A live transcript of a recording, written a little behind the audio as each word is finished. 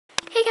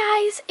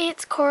guys,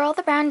 it's Coral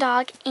the brown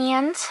dog,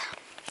 and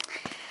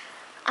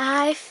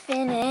I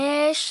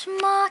finished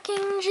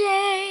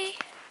Mockingjay.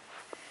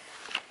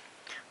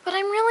 But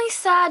I'm really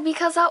sad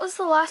because that was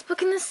the last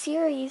book in the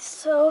series,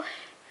 so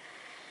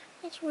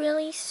it's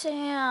really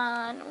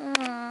sad.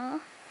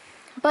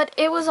 But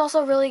it was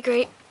also really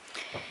great.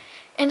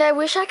 And I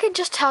wish I could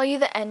just tell you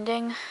the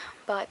ending,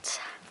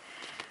 but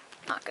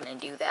I'm not gonna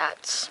do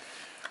that.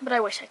 But I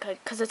wish I could,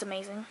 because it's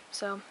amazing.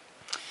 So,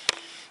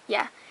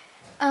 yeah.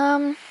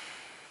 I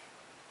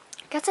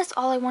guess that's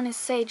all I want to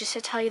say, just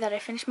to tell you that I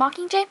finished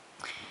Mockingjay.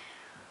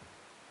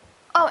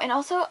 Oh, and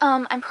also,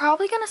 I'm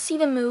probably gonna see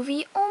the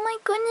movie. Oh my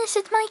goodness,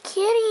 it's my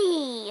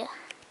kitty.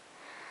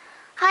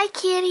 Hi,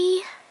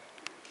 kitty.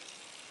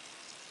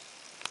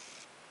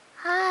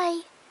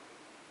 Hi.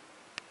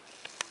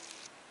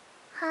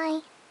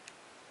 Hi.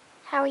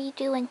 How are you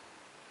doing?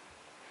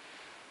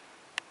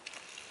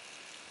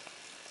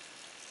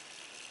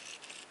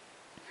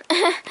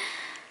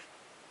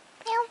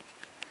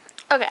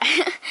 Okay.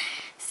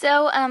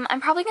 So,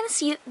 I'm probably gonna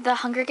see the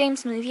Hunger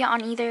Games movie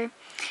on either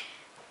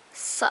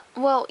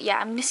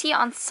I'm gonna see it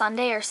on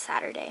Sunday or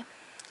Saturday.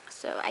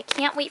 So I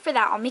can't wait for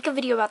that. I'll make a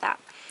video about that.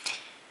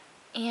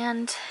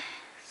 And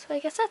so I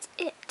guess that's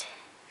it.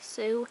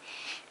 So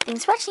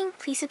thanks for watching.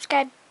 Please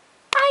subscribe.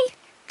 Bye!